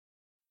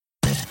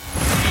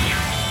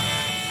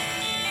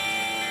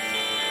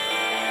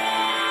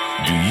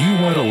Do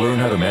you want to learn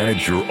how to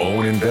manage your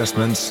own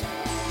investments?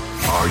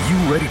 Are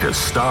you ready to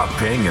stop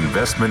paying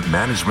investment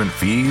management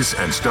fees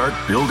and start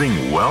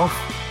building wealth?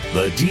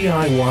 The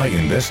DIY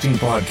Investing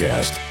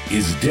Podcast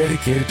is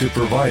dedicated to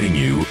providing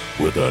you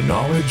with the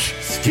knowledge,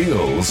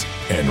 skills,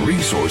 and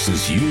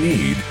resources you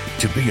need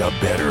to be a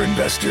better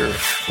investor.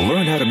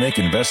 Learn how to make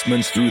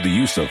investments through the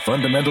use of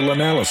fundamental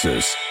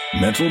analysis,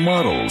 mental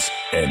models,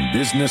 and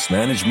business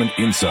management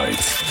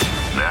insights.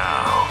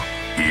 Now,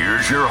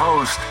 here's your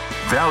host,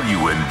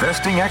 value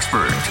investing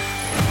expert,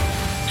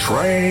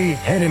 Trey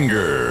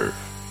Henninger.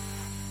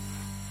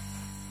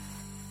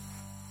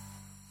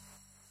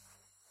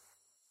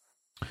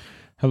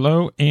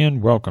 Hello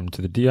and welcome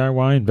to the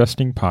DIY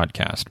Investing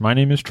Podcast. My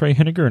name is Trey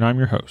Henninger and I'm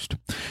your host.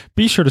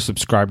 Be sure to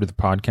subscribe to the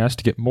podcast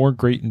to get more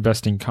great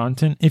investing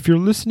content. If you're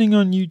listening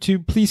on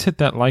YouTube, please hit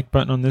that like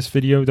button on this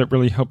video. That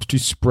really helps to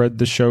spread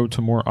the show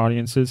to more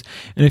audiences.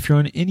 And if you're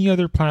on any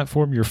other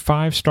platform, your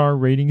 5-star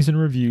ratings and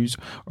reviews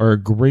are a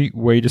great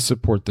way to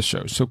support the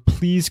show. So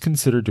please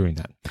consider doing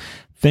that.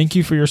 Thank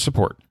you for your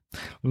support.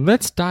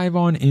 Let's dive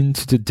on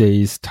into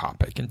today's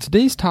topic. And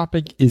today's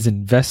topic is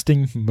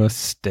investing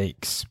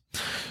mistakes.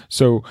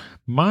 So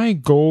my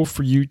goal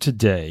for you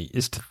today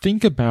is to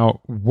think about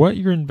what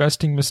your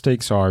investing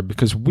mistakes are,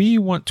 because we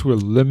want to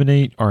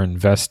eliminate our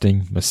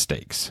investing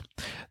mistakes.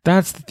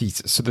 That's the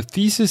thesis. So the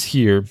thesis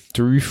here,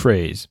 to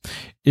rephrase,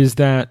 is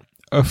that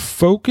a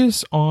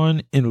focus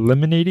on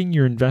eliminating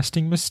your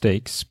investing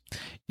mistakes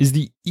is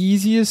the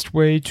easiest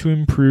way to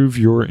improve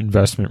your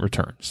investment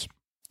returns.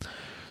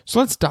 So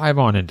let's dive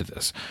on into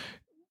this.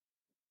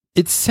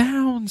 It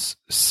sounds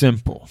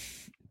simple,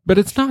 but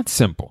it's not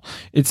simple.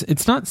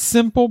 It's not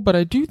simple, but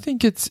I do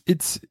think it's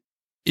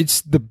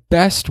the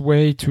best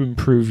way to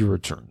improve your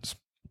returns.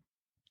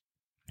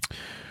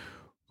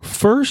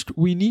 First,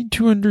 we need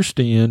to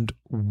understand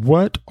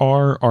what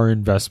are our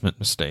investment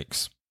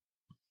mistakes.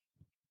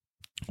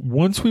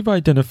 Once we've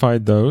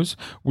identified those,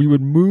 we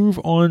would move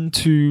on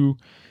to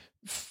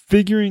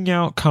figuring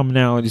out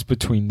commonalities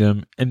between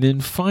them, and then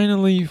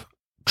finally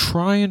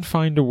try and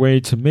find a way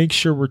to make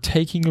sure we're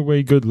taking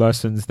away good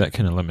lessons that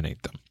can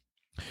eliminate them.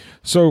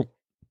 So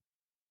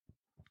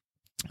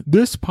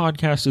this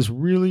podcast is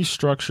really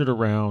structured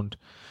around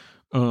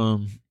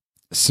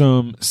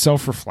some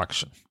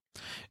self-reflection.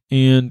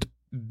 And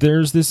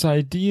there's this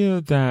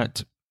idea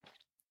that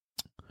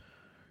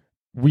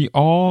we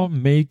all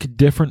make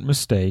different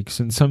mistakes,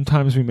 and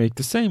sometimes we make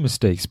the same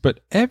mistakes, but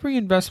every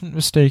investment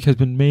mistake has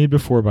been made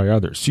before by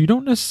others. So you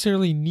don't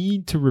necessarily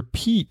need to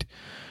repeat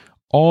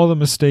all the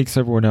mistakes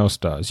everyone else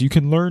does. You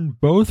can learn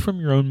both from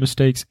your own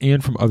mistakes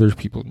and from other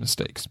people's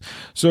mistakes.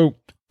 So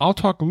I'll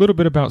talk a little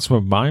bit about some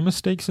of my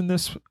mistakes in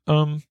this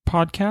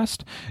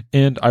podcast,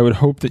 and I would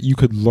hope that you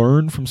could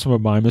learn from some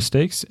of my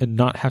mistakes and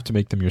not have to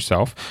make them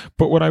yourself.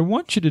 But what I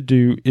want you to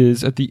do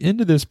is at the end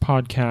of this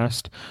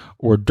podcast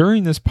or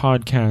during this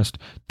podcast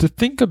to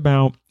think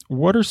about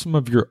what are some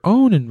of your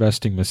own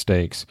investing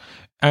mistakes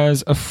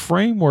as a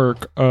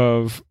framework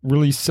of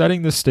really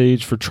setting the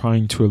stage for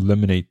trying to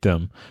eliminate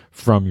them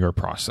from your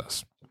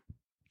process.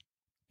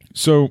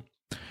 So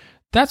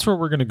that's where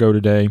we're going to go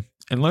today.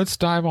 And let's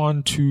dive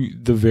on to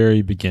the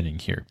very beginning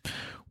here.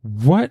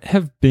 What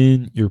have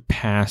been your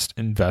past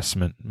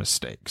investment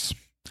mistakes?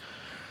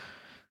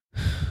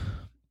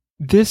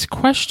 This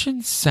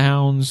question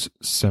sounds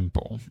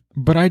simple,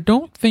 but I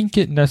don't think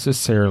it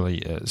necessarily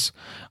is.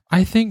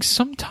 I think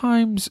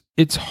sometimes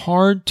it's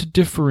hard to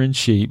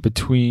differentiate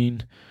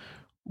between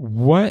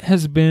what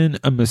has been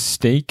a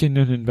mistake in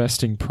an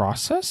investing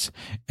process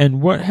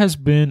and what has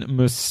been a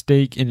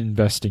mistake in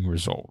investing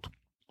result.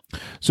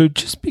 So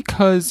just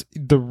because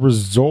the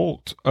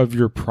result of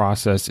your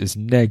process is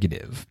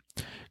negative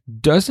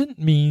doesn't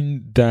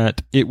mean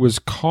that it was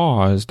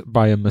caused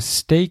by a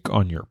mistake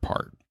on your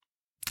part.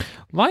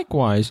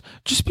 Likewise,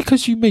 just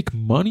because you make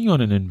money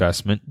on an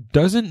investment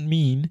doesn't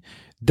mean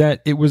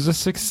that it was a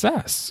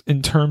success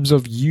in terms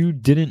of you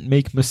didn't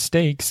make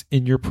mistakes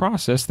in your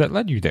process that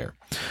led you there.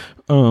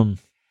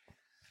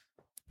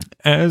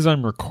 As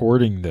I'm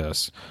recording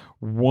this,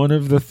 one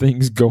of the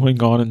things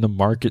going on in the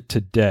market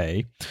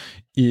today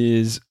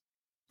is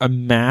a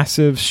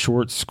massive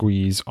short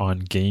squeeze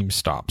on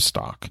GameStop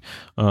stock.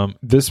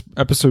 This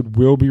episode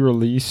will be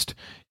released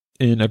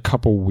in a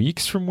couple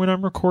weeks from when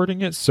I'm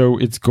recording it, so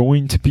it's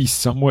going to be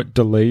somewhat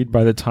delayed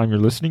by the time you're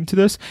listening to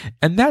this,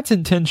 and that's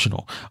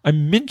intentional.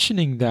 I'm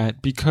mentioning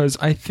that because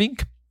I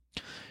think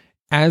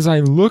as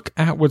I look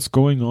at what's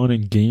going on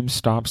in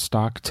GameStop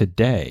stock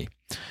today,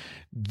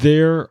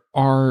 there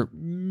are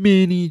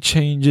many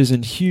changes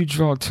and huge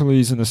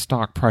volatilities in the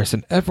stock price,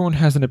 and everyone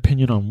has an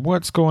opinion on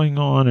what's going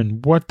on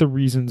and what the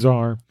reasons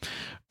are.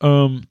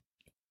 And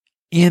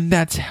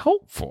that's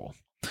helpful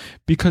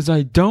because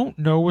I don't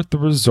know what the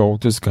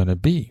result is going to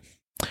be.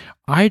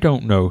 I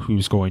don't know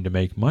who's going to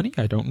make money.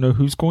 I don't know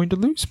who's going to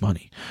lose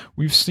money.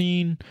 We've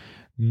seen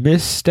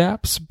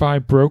missteps by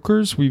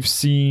brokers. We've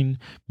seen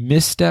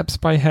missteps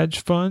by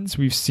hedge funds.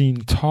 We've seen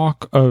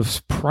talk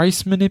of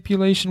price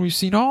manipulation. We've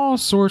seen all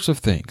sorts of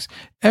things.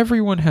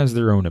 Everyone has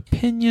their own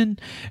opinion.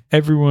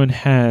 Everyone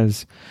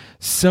has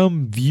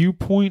some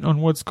viewpoint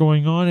on what's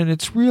going on, and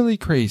it's really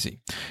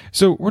crazy.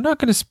 So we're not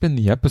going to spend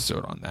the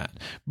episode on that,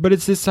 but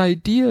it's this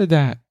idea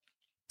that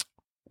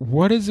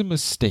what is a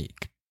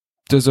mistake?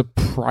 Does a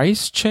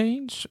price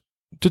change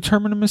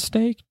determine a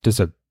mistake? Does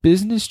a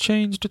business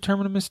change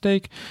determine a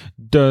mistake?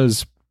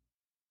 Does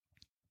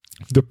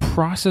the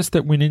process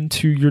that went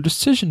into your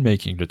decision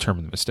making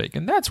determine the mistake?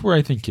 And that's where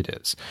I think it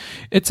is.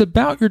 It's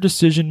about your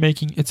decision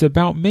making. It's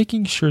about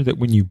making sure that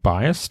when you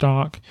buy a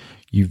stock,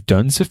 you've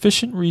done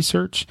sufficient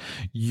research,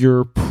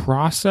 your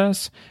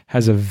process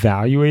has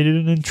evaluated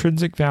an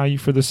intrinsic value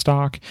for the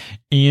stock,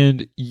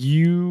 and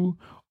you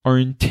are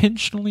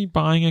intentionally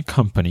buying a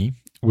company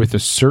with a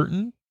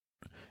certain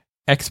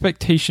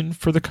expectation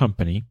for the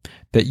company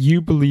that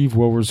you believe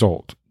will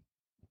result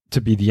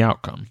to be the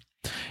outcome.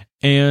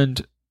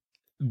 And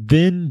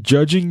then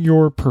judging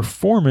your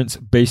performance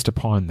based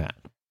upon that.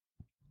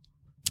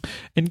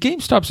 And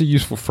GameStop's a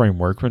useful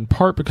framework, in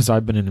part because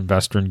I've been an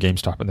investor in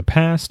GameStop in the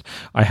past.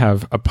 I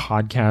have a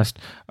podcast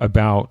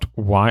about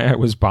why I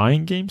was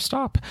buying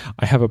GameStop.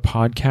 I have a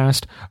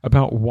podcast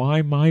about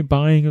why my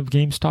buying of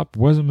GameStop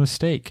was a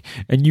mistake.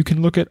 And you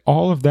can look at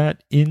all of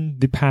that in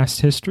the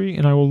past history,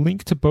 and I will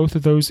link to both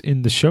of those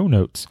in the show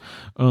notes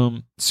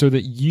so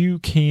that you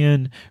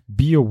can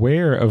be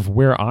aware of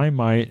where I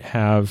might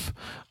have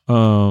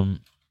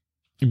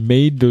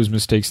made those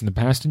mistakes in the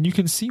past, and you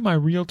can see my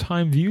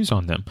real-time views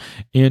on them.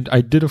 And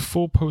I did a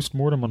full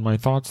post-mortem on my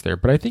thoughts there,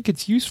 but I think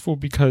it's useful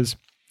because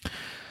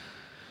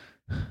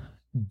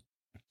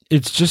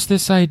it's just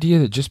this idea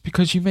that just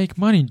because you make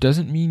money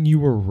doesn't mean you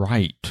were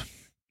right.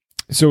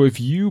 So if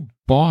you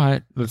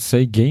bought, let's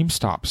say,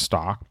 GameStop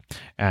stock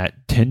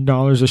at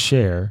 $10 a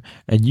share,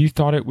 and you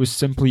thought it was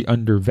simply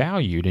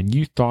undervalued, and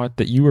you thought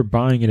that you were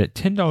buying it at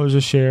 $10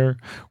 a share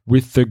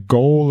with the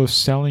goal of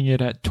selling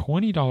it at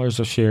 $20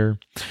 a share,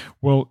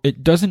 well,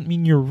 it doesn't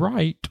mean you're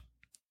right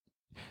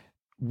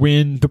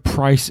when the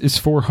price is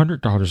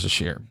 $400 a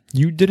share.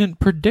 You didn't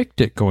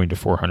predict it going to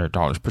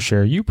 $400 per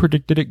share. You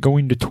predicted it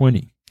going to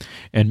 $20.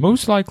 And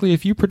most likely,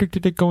 if you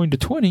predicted it going to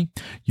 $20,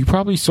 you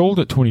probably sold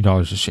at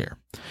 $20 a share.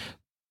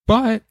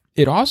 But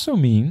it also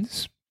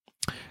means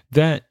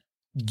that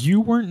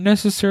you weren't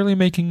necessarily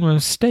making a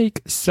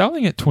mistake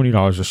selling at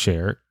 $20 a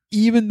share,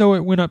 even though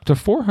it went up to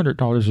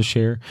 $400 a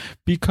share,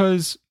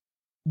 because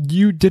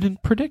you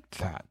didn't predict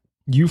that.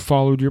 You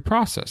followed your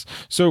process.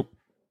 So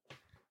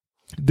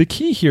the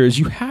key here is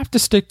you have to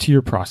stick to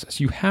your process.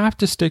 You have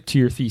to stick to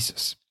your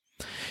thesis.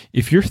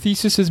 If your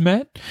thesis is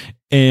met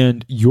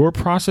and your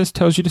process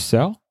tells you to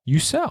sell, you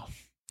sell.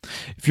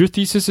 If your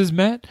thesis is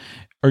met,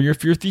 or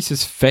if your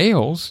thesis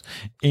fails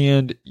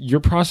and your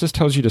process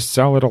tells you to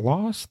sell at a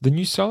loss, then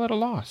you sell at a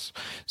loss.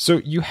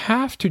 So you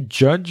have to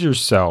judge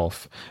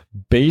yourself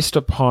based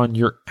upon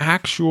your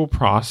actual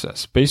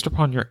process, based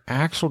upon your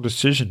actual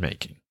decision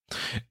making.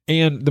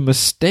 And the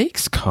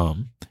mistakes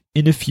come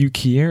in a few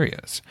key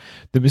areas.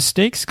 The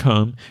mistakes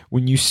come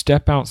when you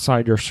step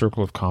outside your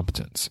circle of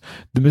competence.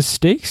 The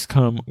mistakes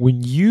come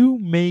when you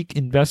make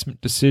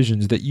investment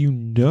decisions that you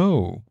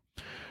know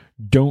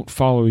don't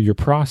follow your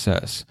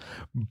process,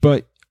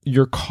 but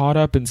you're caught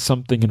up in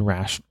something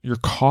irrational. You're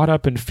caught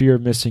up in fear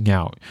of missing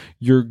out.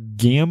 You're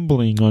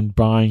gambling on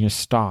buying a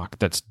stock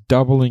that's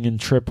doubling and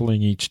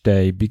tripling each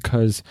day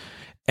because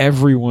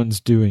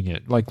everyone's doing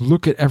it. Like,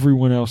 look at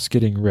everyone else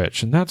getting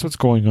rich. And that's what's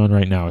going on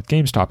right now with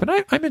GameStop. And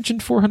I mentioned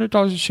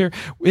 $400 a share.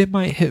 It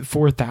might hit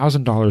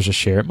 $4,000 a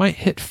share. It might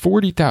hit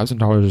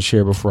 $40,000 a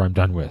share before I'm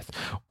done with.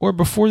 Or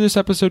before this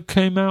episode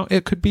came out,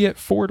 it could be at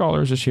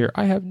 $4 a share.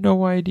 I have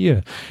no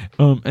idea.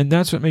 And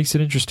that's what makes it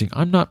interesting.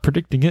 I'm not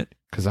predicting it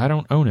because I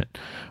don't own it.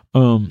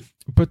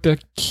 But the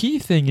key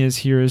thing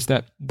is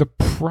that the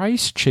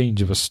price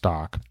change of a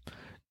stock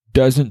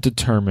doesn't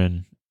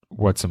determine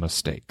what's a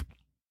mistake.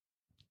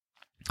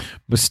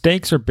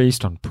 Mistakes are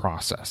based on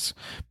process.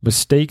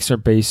 Mistakes are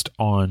based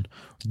on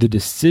the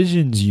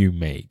decisions you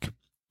make,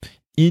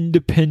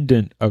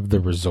 independent of the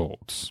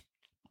results.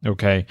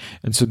 Okay?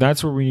 And so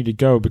that's where we need to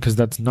go, because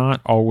that's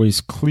not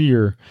always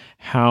clear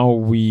how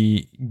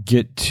we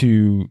get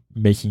to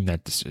making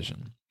that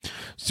decision.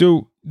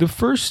 So the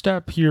first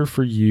step here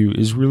for you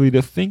is really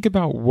to think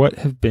about what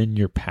have been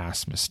your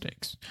past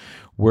mistakes.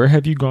 Where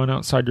have you gone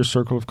outside your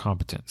circle of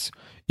competence?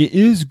 It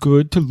is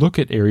good to look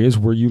at areas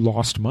where you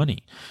lost money.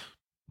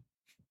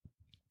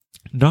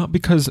 Not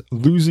because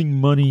losing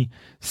money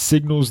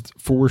signals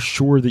for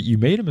sure that you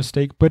made a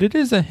mistake, but it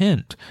is a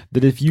hint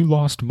that if you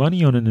lost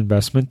money on an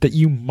investment, that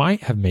you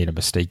might have made a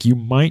mistake. You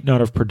might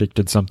not have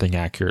predicted something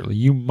accurately.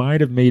 You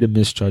might have made a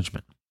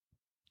misjudgment.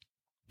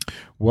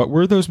 What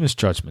were those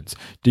misjudgments?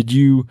 Did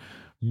you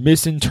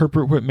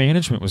misinterpret what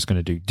management was going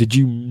to do? Did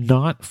you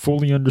not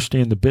fully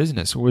understand the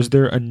business? Was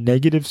there a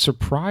negative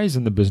surprise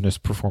in the business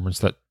performance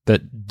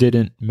that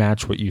didn't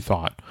match what you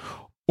thought?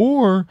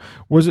 Or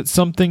was it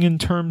something in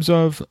terms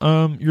of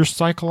your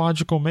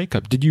psychological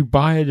makeup? Did you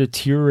buy a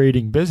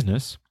deteriorating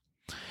business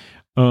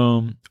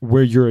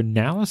where your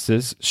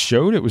analysis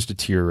showed it was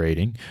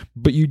deteriorating,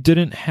 but you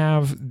didn't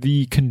have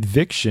the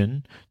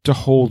conviction to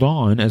hold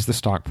on as the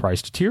stock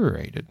price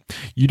deteriorated?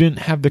 You didn't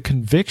have the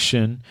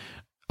conviction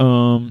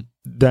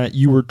that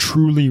you were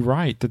truly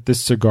right that this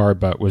cigar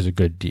butt was a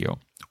good deal.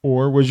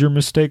 Or was your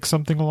mistake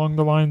something along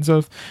the lines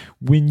of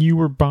when you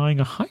were buying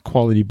a high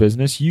quality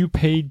business, you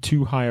paid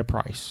too high a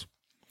price?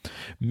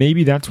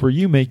 Maybe that's where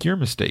you make your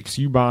mistakes.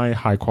 You buy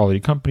high quality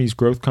companies,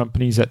 growth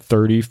companies at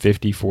 30,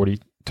 50, 40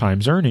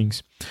 times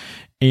earnings,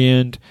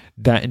 and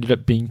that ended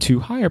up being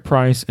too high a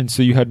price. And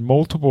so you had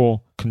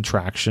multiple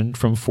contraction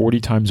from 40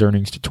 times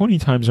earnings to 20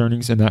 times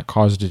earnings, and that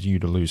caused you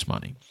to lose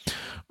money.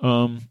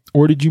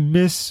 Or did you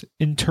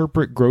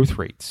misinterpret growth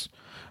rates?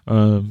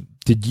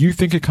 Did you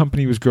think a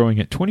company was growing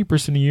at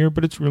 20% a year,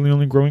 but it's really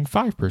only growing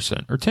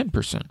 5% or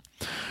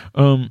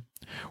 10%?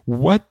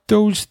 What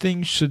those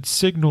things should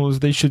signal is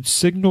they should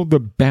signal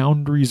the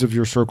boundaries of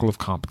your circle of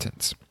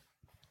competence.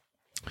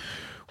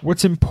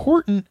 What's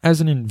important as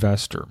an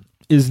investor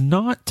is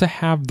not to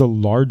have the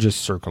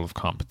largest circle of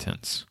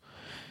competence,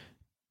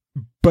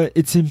 but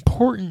it's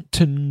important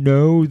to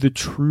know the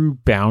true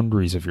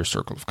boundaries of your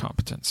circle of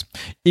competence.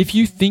 If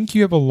you think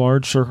you have a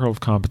large circle of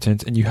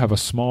competence and you have a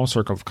small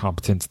circle of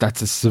competence,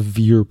 that's a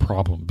severe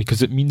problem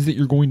because it means that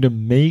you're going to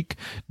make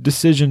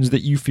decisions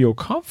that you feel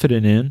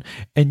confident in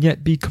and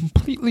yet be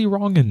completely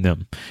wrong in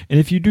them. And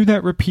if you do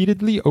that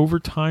repeatedly, over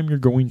time, you're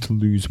going to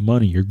lose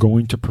money. You're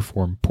going to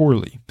perform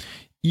poorly.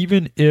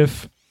 Even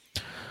if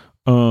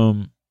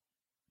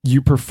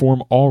you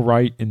perform all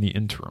right in the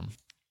interim.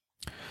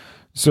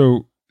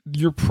 So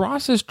your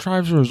process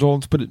drives your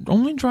results, but it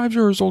only drives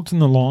your results in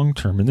the long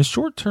term. In the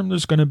short term,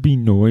 there's going to be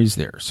noise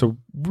there. So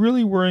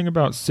really worrying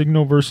about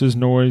signal versus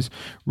noise,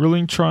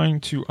 really trying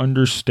to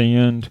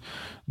understand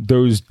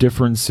those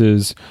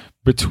differences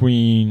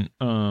between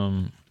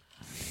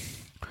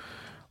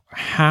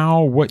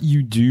how what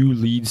you do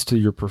leads to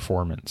your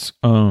performance.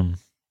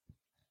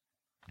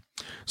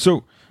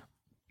 So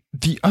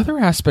the other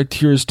aspect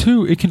here is,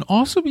 too, it can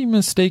also be a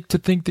mistake to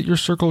think that your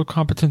circle of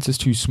competence is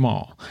too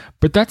small,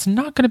 but that's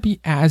not going to be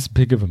as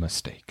big of a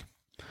mistake.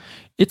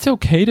 It's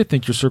okay to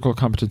think your circle of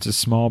competence is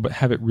small, but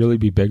have it really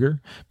be bigger,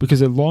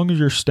 because as long as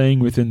you're staying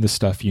within the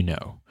stuff you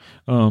know,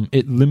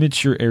 it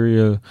limits your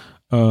area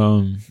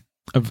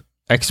of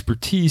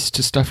expertise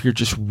to stuff you're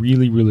just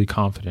really, really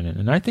confident in.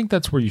 And I think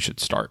that's where you should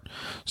start.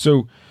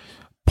 So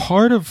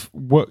part of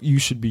what you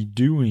should be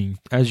doing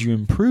as you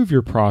improve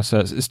your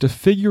process is to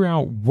figure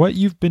out what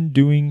you've been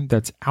doing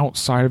that's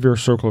outside of your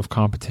circle of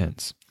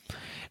competence.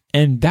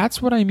 And that's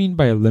what I mean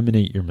by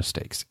eliminate your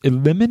mistakes.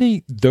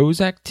 Eliminate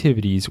those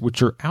activities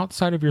which are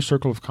outside of your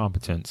circle of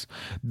competence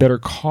that are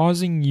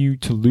causing you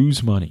to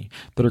lose money,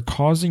 that are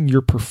causing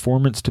your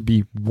performance to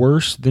be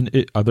worse than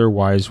it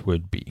otherwise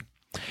would be.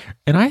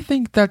 And I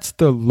think that's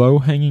the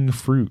low-hanging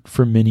fruit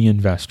for many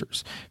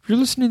investors. If you're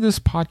listening to this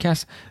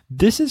podcast,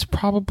 this is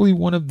probably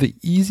one of the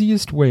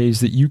easiest ways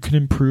that you can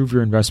improve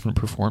your investment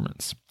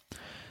performance.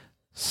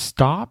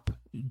 Stop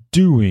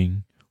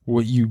doing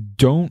what you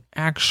don't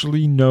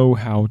actually know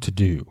how to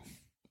do.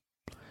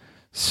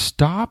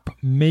 Stop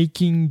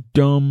making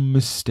dumb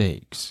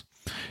mistakes.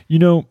 You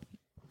know,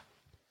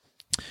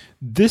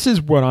 this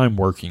is what I'm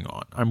working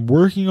on. I'm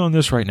working on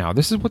this right now.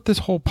 This is what this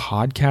whole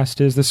podcast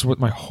is. This is what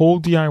my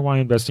whole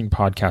DIY investing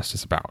podcast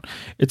is about.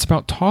 It's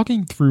about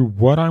talking through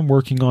what I'm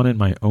working on in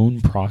my own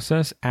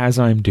process as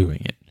I'm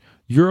doing it.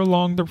 You're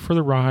along for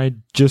the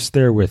ride, just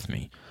there with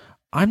me.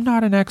 I'm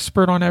not an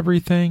expert on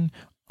everything.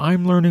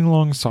 I'm learning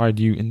alongside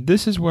you, and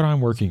this is what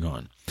I'm working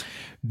on.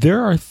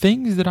 There are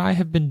things that I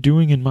have been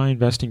doing in my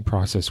investing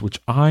process which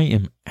I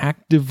am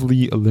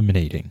actively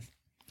eliminating.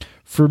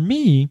 For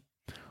me,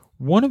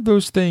 one of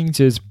those things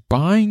is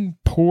buying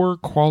poor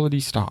quality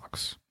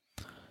stocks.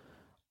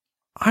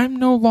 I'm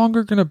no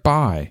longer going to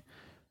buy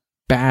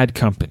bad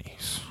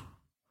companies.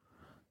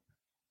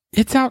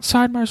 It's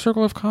outside my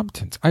circle of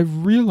competence.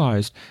 I've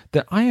realized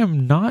that I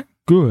am not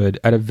good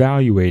at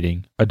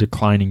evaluating a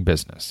declining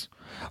business.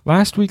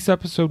 Last week's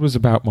episode was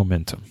about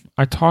momentum.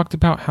 I talked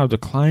about how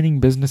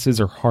declining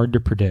businesses are hard to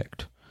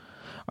predict.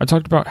 I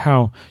talked about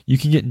how you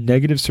can get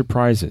negative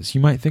surprises.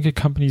 You might think a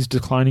company is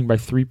declining by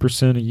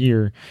 3% a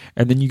year,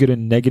 and then you get a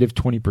negative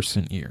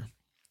 20% year.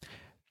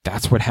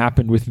 That's what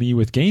happened with me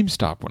with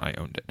GameStop when I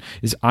owned it,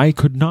 is I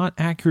could not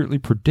accurately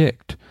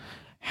predict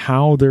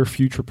how their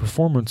future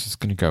performance is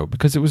going to go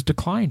because it was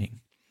declining.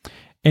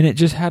 And it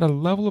just had a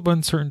level of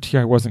uncertainty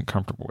I wasn't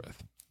comfortable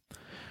with.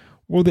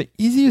 Well, the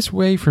easiest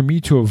way for me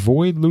to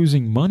avoid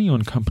losing money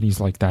on companies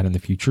like that in the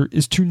future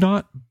is to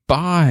not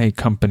buy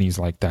companies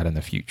like that in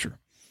the future.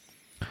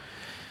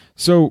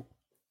 So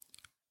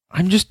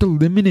I'm just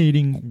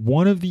eliminating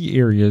one of the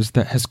areas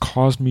that has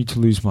caused me to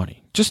lose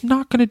money. Just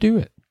not going to do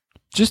it.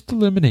 Just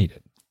eliminate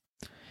it.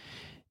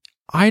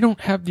 I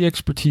don't have the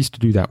expertise to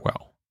do that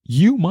well.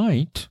 You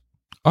might.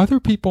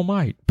 Other people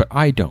might, but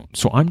I don't.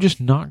 So I'm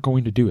just not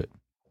going to do it.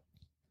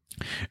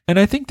 And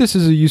I think this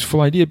is a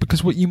useful idea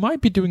because what you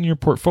might be doing in your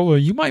portfolio,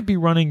 you might be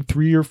running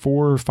 3 or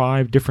 4 or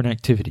 5 different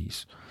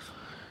activities.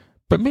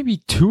 But maybe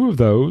 2 of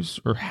those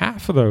or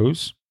half of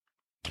those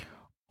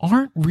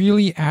aren't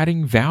really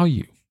adding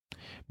value.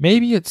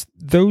 Maybe it's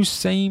those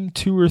same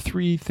 2 or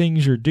 3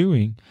 things you're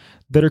doing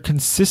that are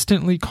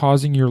consistently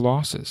causing your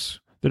losses,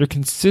 that are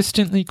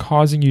consistently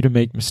causing you to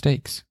make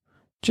mistakes.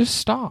 Just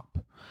stop.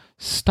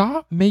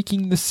 Stop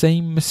making the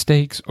same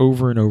mistakes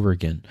over and over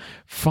again.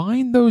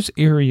 Find those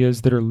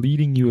areas that are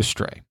leading you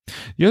astray.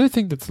 The other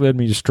thing that's led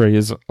me astray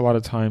is a lot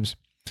of times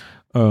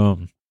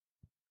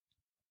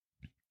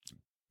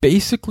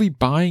basically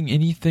buying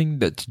anything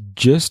that's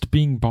just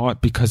being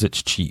bought because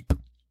it's cheap.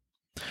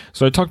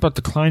 So I talked about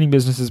declining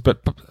businesses,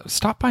 but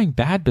stop buying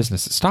bad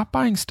businesses. Stop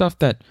buying stuff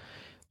that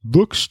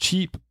looks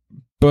cheap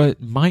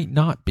but might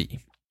not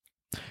be,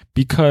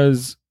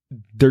 because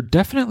they're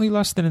definitely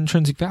less than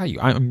intrinsic value.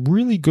 I'm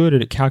really good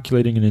at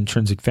calculating an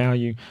intrinsic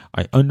value.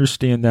 I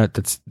understand that.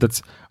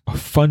 That's a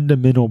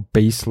fundamental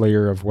base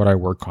layer of what I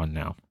work on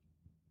now.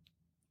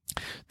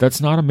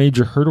 That's not a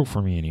major hurdle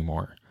for me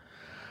anymore.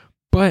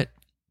 But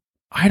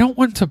I don't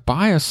want to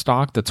buy a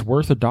stock that's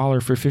worth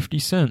 $1 for 50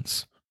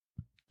 cents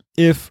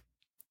if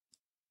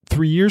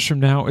 3 years from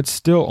now it's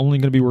still only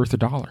going to be worth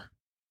 $1,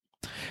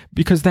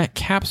 because that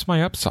caps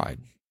my upside.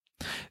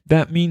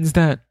 That means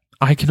that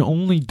I can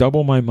only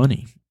double my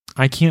money.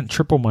 I can't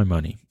triple my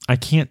money. I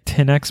can't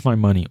 10x my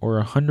money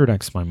or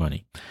 100x my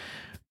money.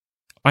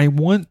 I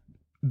want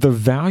the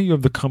value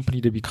of the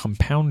company to be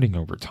compounding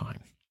over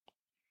time.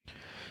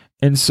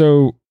 And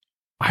so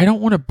I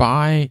don't want to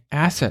buy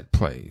asset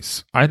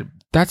plays.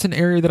 That's an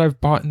area that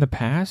I've bought in the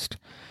past,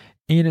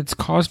 and it's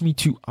caused me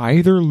to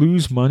either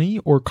lose money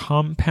or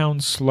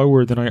compound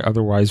slower than I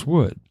otherwise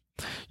would.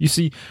 You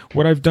see,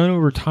 what I've done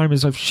over time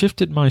is I've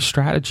shifted my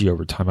strategy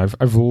over time.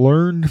 I've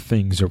learned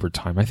things over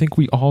time. I think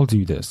we all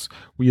do this.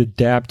 We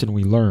adapt and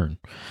we learn.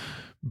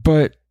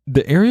 But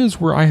the areas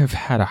where I have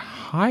had a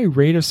high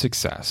rate of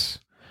success,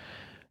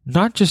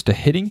 not just a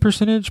hitting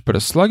percentage, but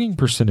a slugging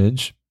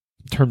percentage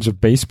in terms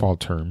of baseball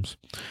terms,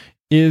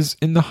 is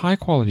in the high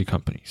quality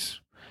companies.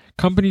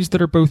 Companies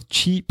that are both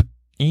cheap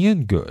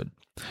and good.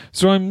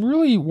 So I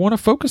really want to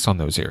focus on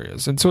those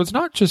areas. And so it's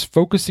not just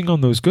focusing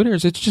on those good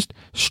areas, it's just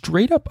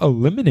straight up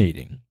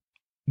eliminating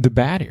the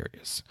bad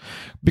areas.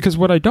 Because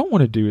what I don't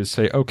want to do is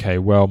say, okay,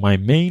 well, my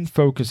main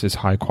focus is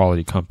high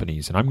quality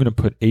companies, and I'm going to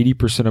put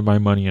 80% of my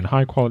money in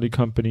high quality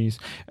companies,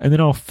 and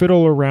then I'll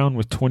fiddle around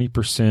with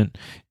 20%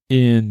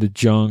 in the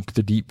junk,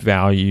 the deep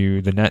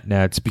value, the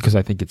nets, because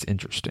I think it's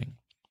interesting.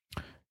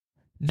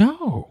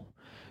 No,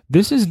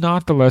 this is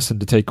not the lesson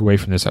to take away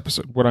from this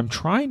episode. What I'm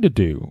trying to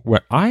do,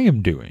 what I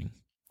am doing,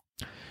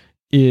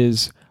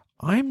 is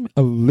I'm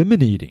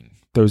eliminating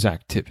those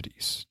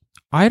activities.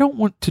 I don't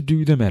want to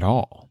do them at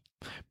all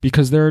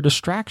because they're a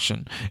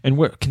distraction. And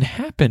what can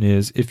happen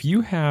is if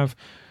you have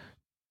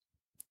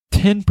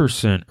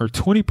 10% or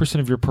 20%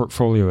 of your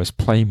portfolio as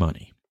play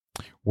money,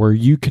 where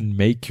you can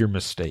make your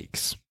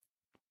mistakes,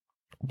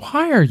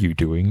 why are you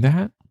doing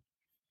that?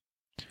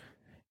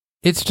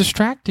 It's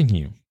distracting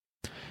you.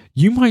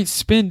 You might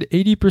spend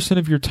 80%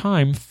 of your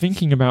time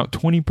thinking about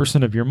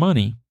 20% of your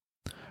money,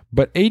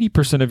 but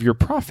 80% of your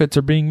profits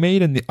are being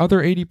made in the other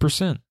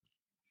 80%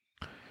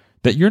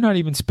 that you're not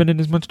even spending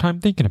as much time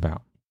thinking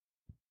about.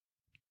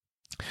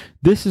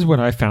 This is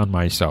what I found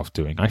myself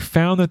doing. I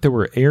found that there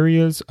were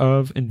areas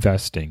of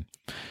investing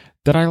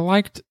that I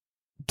liked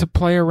to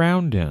play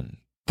around in,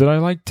 that I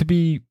liked to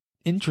be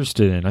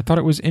interested in. I thought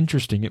it was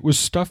interesting. It was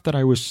stuff that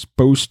I was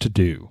supposed to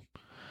do.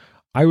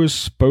 I was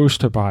supposed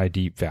to buy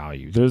deep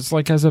value. There's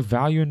like, as a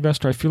value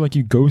investor, I feel like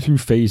you go through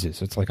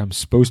phases. It's like, I'm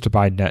supposed to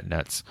buy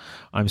nets.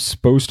 I'm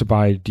supposed to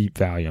buy deep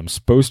value. I'm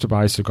supposed to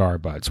buy cigar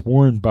butts.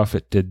 Warren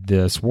Buffett did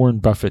this. Warren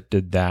Buffett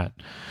did that.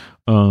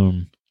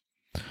 You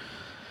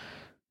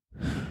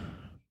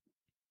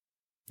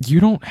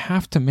don't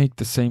have to make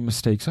the same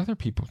mistakes other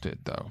people did,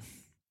 though.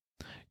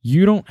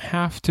 You don't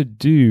have to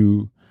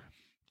do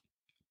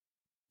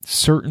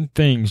certain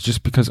things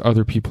just because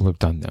other people have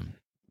done them.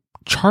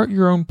 Chart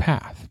your own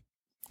path.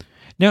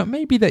 Now, it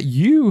may be that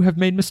you have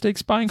made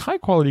mistakes buying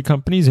high-quality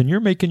companies and you're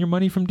making your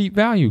money from deep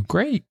value.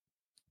 Great.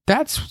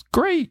 That's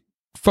great.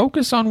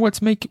 Focus on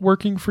what's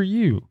working for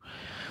you.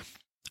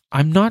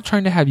 I'm not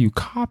trying to have you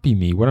copy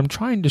me. What I'm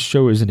trying to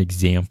show is an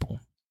example.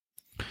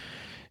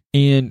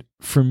 And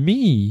for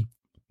me,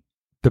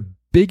 the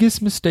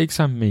biggest mistakes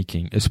I'm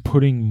making is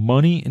putting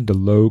money into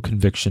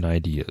low-conviction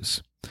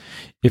ideas.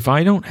 If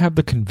I don't have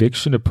the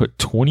conviction to put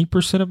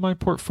 20% of my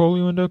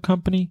portfolio into a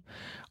company,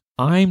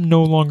 I'm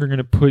no longer going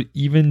to put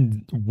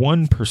even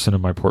 1%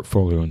 of my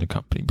portfolio in the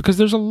company, because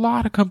there's a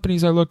lot of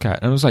companies I look at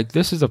and I was like,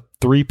 this is a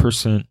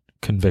 3%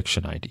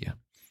 conviction idea.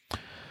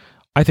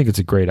 I think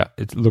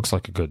it looks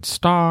like a good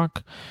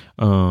stock.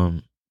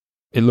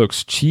 It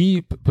looks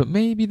cheap, but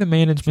maybe the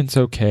management's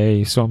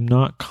okay, so I'm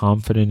not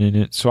confident in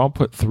it, so I'll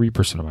put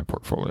 3% of my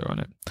portfolio in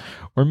it.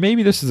 Or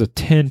maybe this is a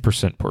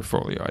 10%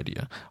 portfolio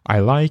idea. I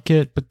like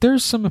it, but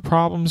there's some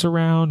problems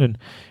around,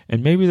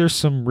 and maybe there's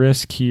some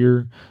risk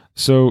here.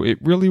 So it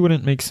really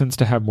wouldn't make sense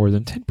to have more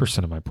than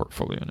 10% of my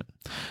portfolio in it.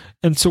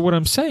 And so what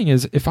I'm saying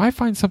is, if I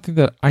find something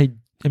that I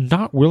am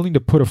not willing to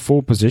put a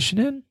full position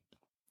in,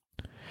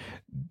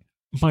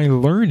 my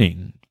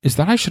learning is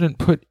that I shouldn't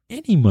put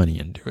any money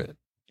into it.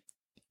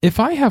 If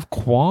I have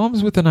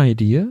qualms with an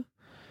idea,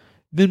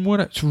 then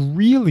what's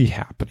really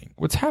happening,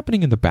 what's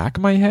happening in the back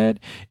of my head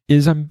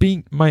is I'm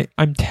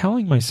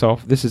telling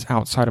myself this is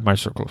outside of my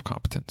circle of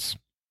competence.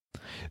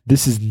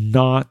 This is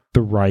not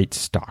the right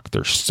stock.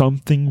 There's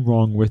something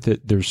wrong with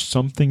it. There's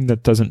something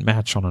that doesn't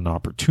match on an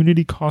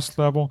opportunity cost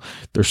level.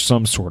 There's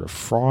some sort of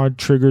fraud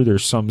trigger.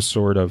 There's some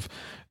sort of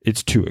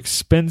it's too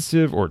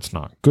expensive, or it's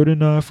not good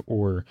enough,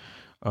 or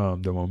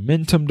the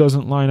momentum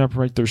doesn't line up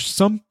right. There's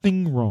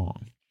something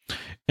wrong.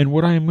 And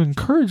what I am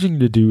encouraging you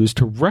to do is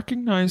to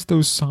recognize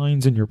those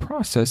signs in your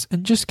process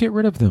and just get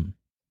rid of them.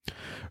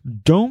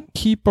 Don't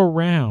keep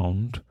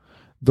around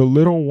the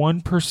little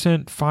 1%,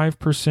 5%,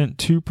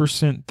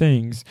 2%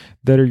 things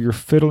that are you're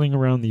fiddling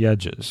around the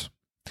edges.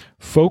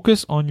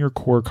 Focus on your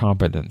core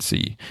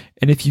competency.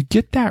 And if you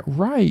get that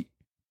right,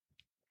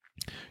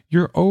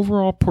 your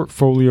overall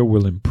portfolio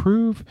will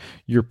improve.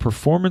 Your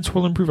performance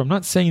will improve. I'm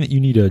not saying that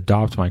you need to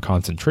adopt my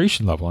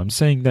concentration level. I'm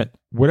saying that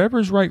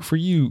whatever's right for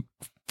you,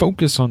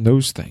 focus on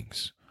those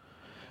things.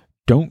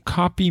 Don't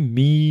copy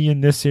me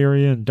in this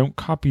area, and don't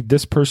copy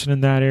this person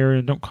in that area,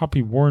 and don't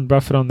copy Warren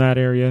Buffett on that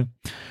area.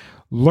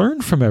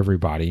 Learn from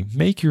everybody,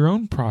 make your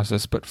own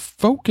process, but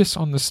focus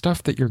on the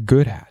stuff that you're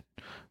good at.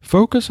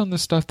 Focus on the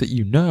stuff that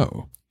you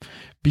know,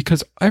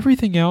 because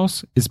everything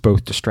else is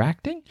both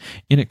distracting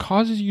and it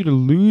causes you to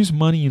lose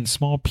money in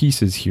small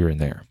pieces here and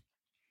there.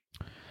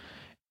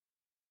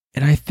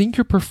 And I think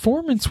your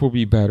performance will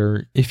be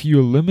better if you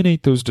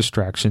eliminate those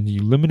distractions,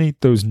 you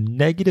eliminate those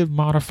negative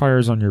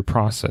modifiers on your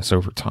process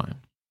over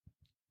time.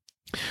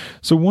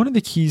 So one of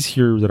the keys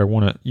here that I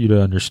want you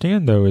to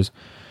understand, though, is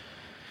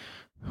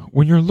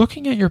when you're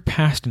looking at your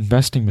past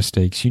investing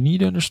mistakes, you need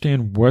to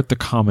understand what the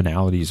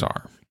commonalities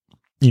are.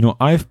 You know,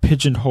 I've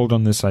pigeonholed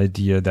on this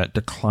idea that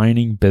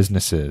declining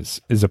businesses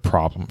is a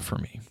problem for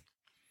me.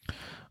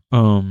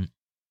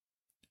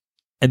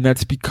 And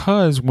that's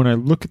because when I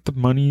look at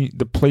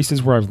the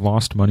places where I've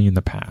lost money in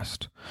the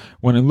past,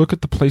 when I look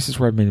at the places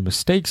where I've made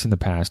mistakes in the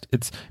past,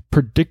 it's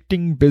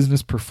predicting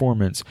business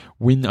performance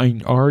when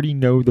I already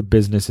know the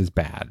business is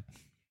bad.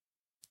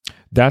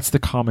 That's the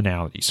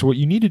commonality. So what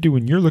you need to do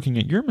when you're looking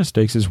at your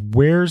mistakes is,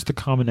 where's the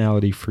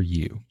commonality for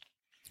you?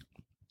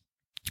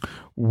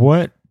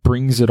 What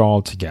brings it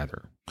all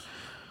together?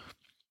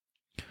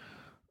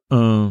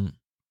 And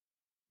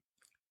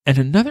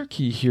another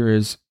key here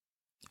is,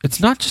 it's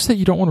not just that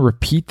you don't want to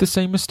repeat the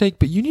same mistake,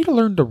 but you need to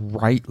learn the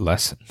right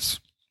lessons.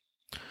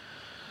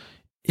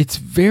 It's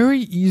very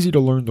easy to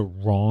learn the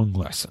wrong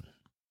lesson,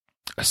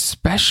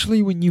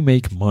 especially when you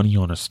make money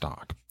on a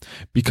stock.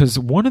 Because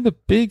one of the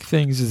big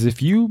things is,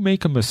 if you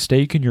make a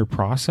mistake in your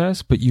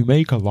process, but you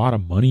make a lot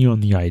of money on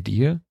the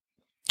idea,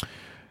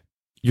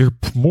 you're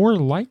more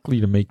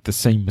likely to make the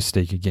same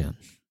mistake again.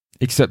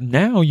 Except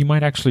now you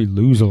might actually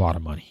lose a lot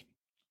of money.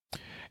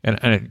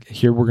 And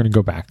here we're going to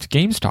go back to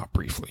GameStop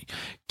briefly.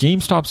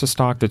 GameStop's a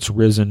stock that's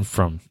risen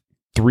from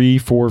 $3,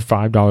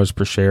 $4, $5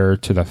 per share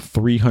to the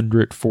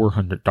 $300,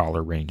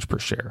 $400 range per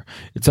share.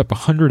 It's up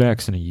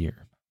 100x in a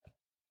year.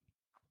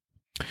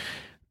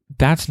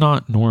 That's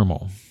not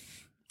normal.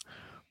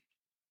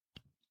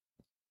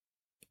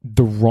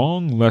 The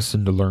wrong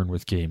lesson to learn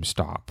with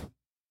GameStop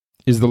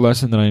is the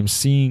lesson that I'm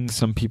seeing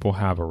some people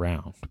have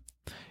around.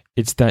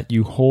 It's that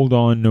you hold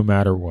on no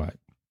matter what.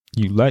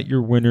 You let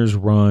your winners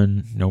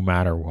run no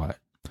matter what.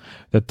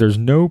 That there's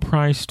no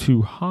price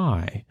too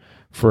high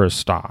for a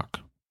stock.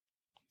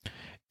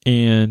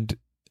 And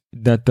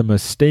that the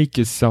mistake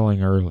is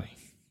selling early.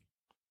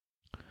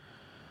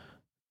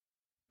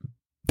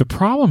 The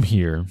problem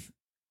here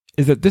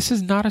is that this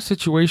is not a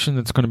situation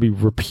that's going to be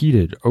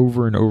repeated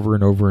over and over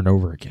and over and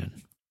over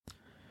again.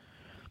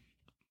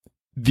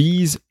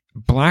 These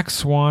black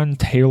swan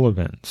tail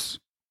events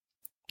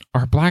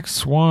are black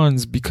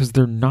swans because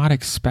they're not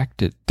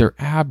expected. They're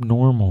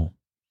abnormal.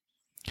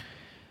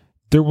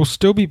 There will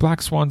still be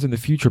black swans in the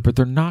future, but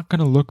they're not going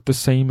to look the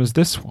same as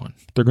this one.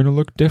 They're going to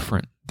look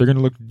different. They're going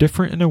to look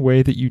different in a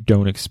way that you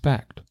don't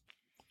expect.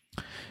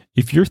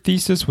 If your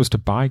thesis was to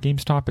buy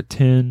GameStop at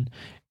 10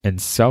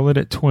 and sell it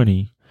at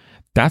 20,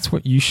 that's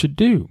what you should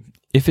do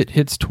if it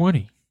hits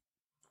 20.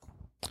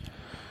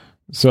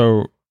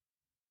 So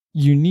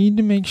you need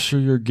to make sure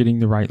you're getting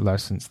the right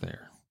lessons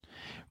there.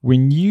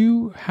 When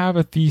you have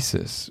a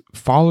thesis,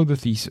 follow the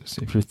thesis.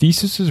 If your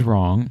thesis is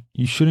wrong,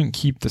 you shouldn't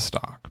keep the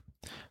stock.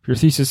 If your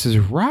thesis is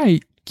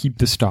right, keep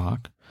the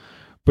stock.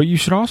 But you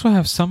should also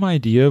have some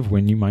idea of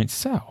when you might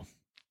sell.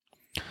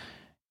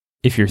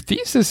 If your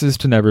thesis is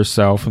to never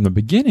sell from the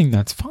beginning,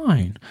 that's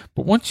fine.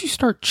 But once you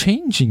start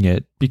changing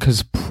it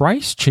because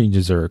price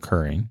changes are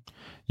occurring,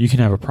 you can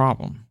have a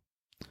problem.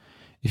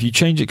 If you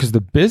change it because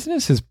the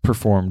business has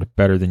performed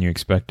better than you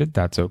expected,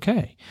 that's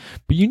okay.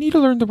 But you need to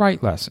learn the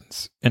right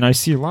lessons. And I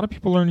see a lot of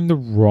people learning the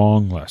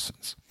wrong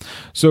lessons.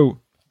 So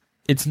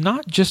it's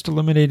not just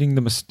eliminating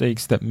the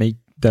mistakes that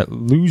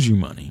lose you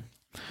money.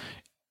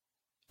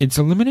 It's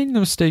eliminating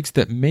the mistakes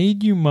that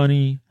made you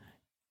money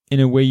in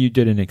a way you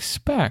didn't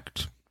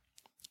expect,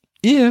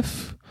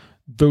 if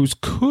those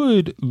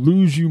could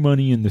lose you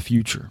money in the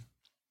future.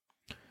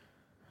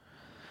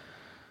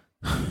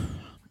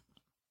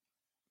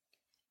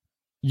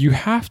 You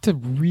have to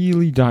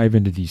really dive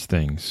into these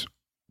things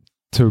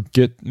to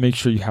make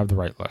sure you have the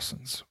right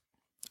lessons.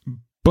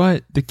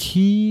 But the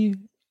key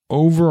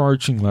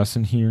overarching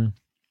lesson here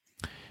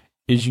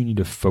is you need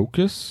to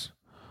focus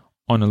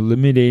on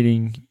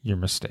eliminating your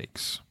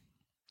mistakes.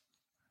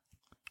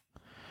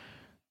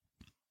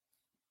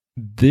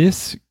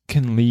 This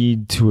can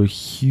lead to a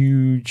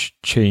huge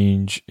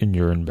change in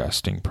your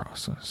investing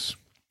process.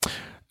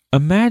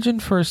 Imagine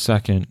for a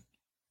second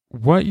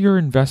what your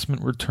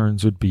investment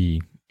returns would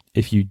be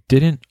if you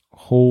didn't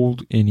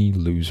hold any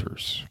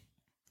losers.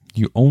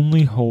 You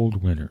only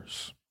hold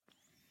winners.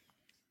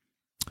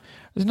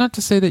 It's not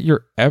to say that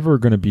you're ever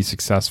going to be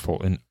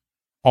successful in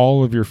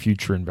all of your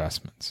future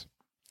investments.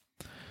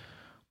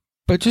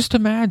 But just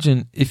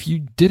imagine if you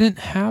didn't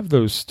have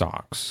those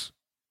stocks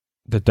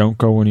that don't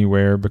go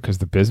anywhere because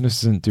the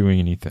business isn't doing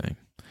anything.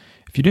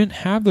 If you didn't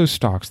have those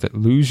stocks that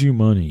lose you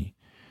money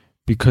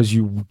because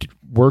you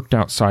worked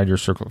outside your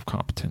circle of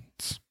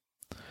competence.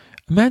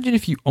 Imagine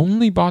if you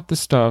only bought the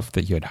stuff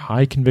that you had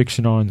high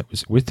conviction on, that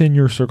was within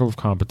your circle of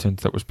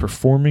competence, that was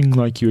performing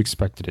like you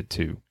expected it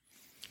to,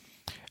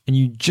 and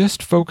you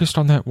just focused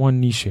on that one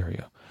niche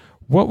area.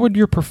 What would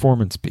your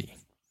performance be?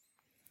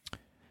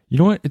 You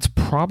know what? It's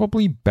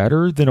probably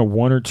better than a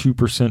 1 or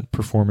 2%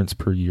 performance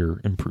per year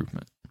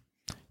improvement.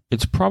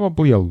 It's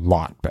probably a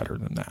lot better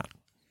than that.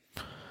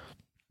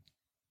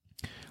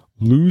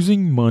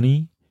 Losing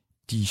money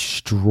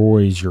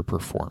destroys your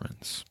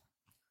performance.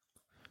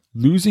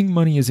 Losing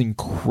money is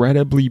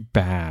incredibly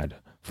bad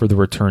for the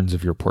returns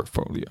of your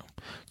portfolio.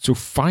 So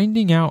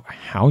finding out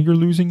how you're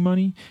losing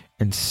money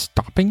and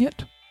stopping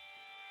it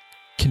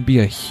can be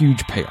a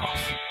huge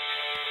payoff.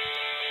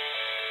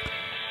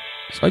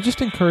 So I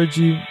just encourage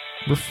you,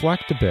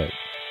 reflect a bit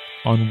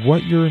on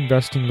what your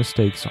investing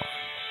mistakes are.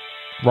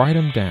 Write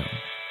them down.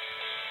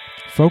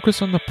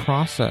 Focus on the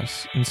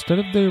process instead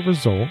of the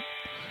result,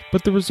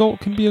 but the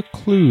result can be a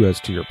clue as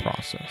to your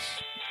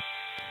process.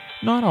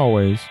 Not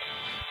always,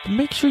 but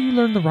make sure you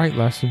learn the right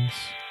lessons,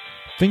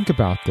 think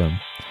about them,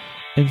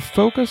 and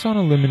focus on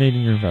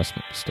eliminating your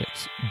investment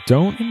mistakes.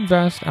 Don't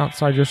invest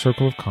outside your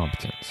circle of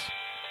competence.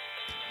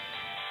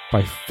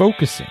 By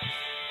focusing,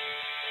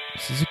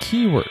 this is a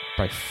key word,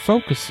 by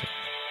focusing,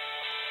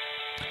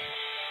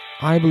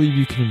 I believe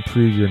you can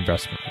improve your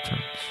investment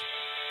returns.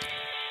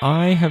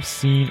 I have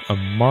seen a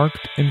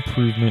marked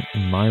improvement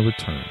in my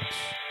returns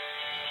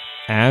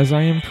as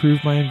I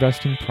improve my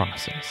investing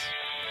process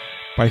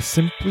by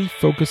simply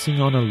focusing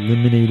on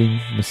eliminating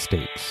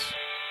mistakes.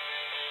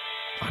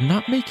 I'm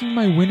not making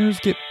my winners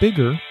get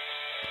bigger.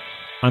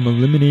 I'm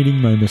eliminating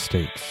my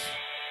mistakes.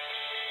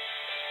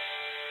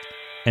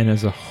 And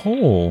as a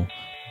whole,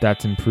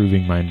 that's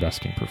improving my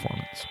investing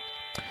performance.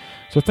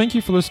 So thank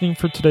you for listening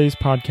for today's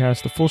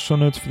podcast. The full show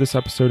notes for this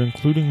episode,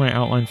 including my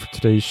outline for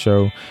today's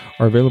show,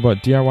 are available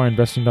at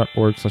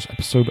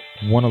DIYinvesting.org/episode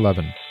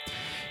 111.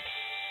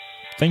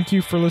 Thank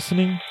you for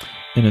listening.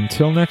 And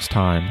until next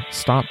time,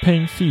 stop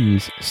paying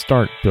fees,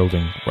 start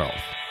building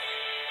wealth.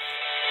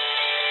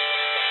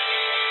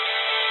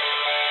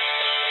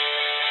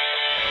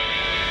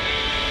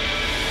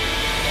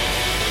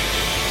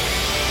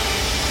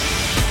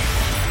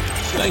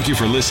 Thank you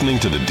for listening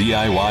to the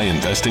DIY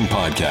Investing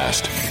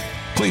Podcast.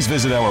 Please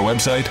visit our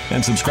website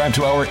and subscribe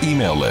to our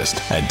email list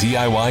at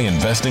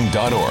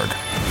DIYinvesting.org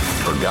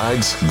for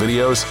guides,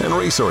 videos, and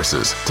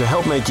resources to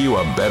help make you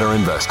a better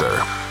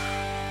investor.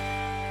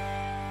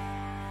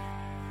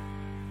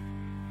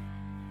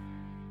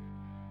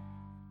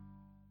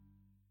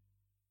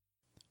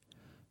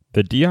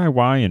 The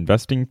DIY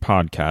Investing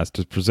Podcast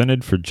is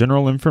presented for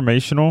general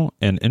informational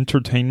and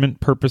entertainment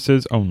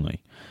purposes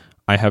only.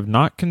 I have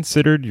not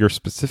considered your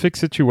specific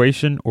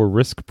situation or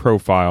risk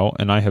profile,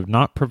 and I have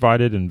not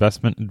provided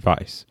investment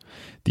advice.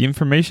 The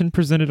information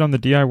presented on the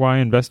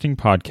DIY Investing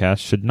Podcast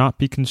should not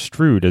be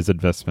construed as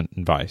investment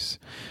advice.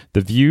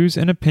 The views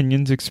and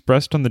opinions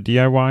expressed on the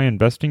DIY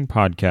Investing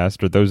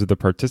Podcast are those of the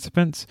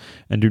participants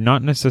and do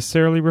not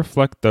necessarily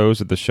reflect those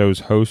of the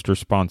show's host or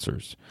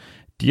sponsors.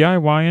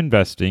 DIY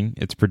Investing,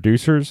 its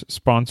producers,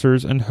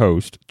 sponsors, and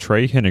host,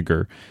 Trey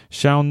Henniger,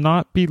 shall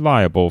not be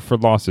liable for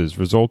losses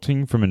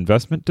resulting from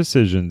investment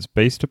decisions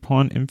based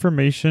upon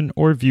information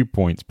or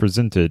viewpoints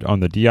presented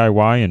on the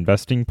DIY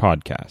Investing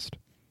Podcast.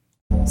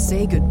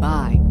 Say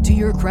goodbye to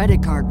your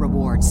credit card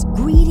rewards.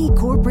 Greedy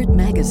corporate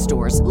mega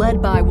stores,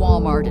 led by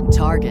Walmart and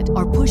Target,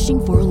 are pushing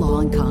for a law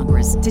in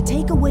Congress to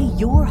take away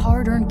your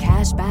hard-earned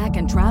cash back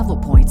and travel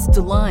points to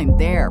line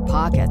their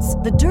pockets.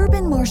 The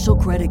Durbin-Marshall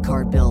credit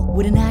card bill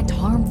would enact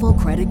harmful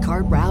credit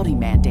card routing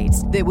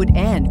mandates that would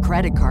end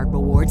credit card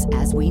rewards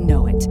as we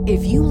know it.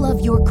 If you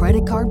love your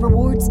credit card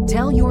rewards,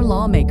 tell your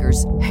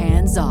lawmakers,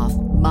 hands off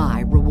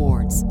my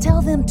rewards.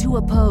 Tell them to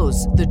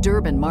oppose the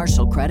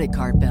Durbin-Marshall credit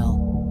card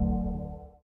bill.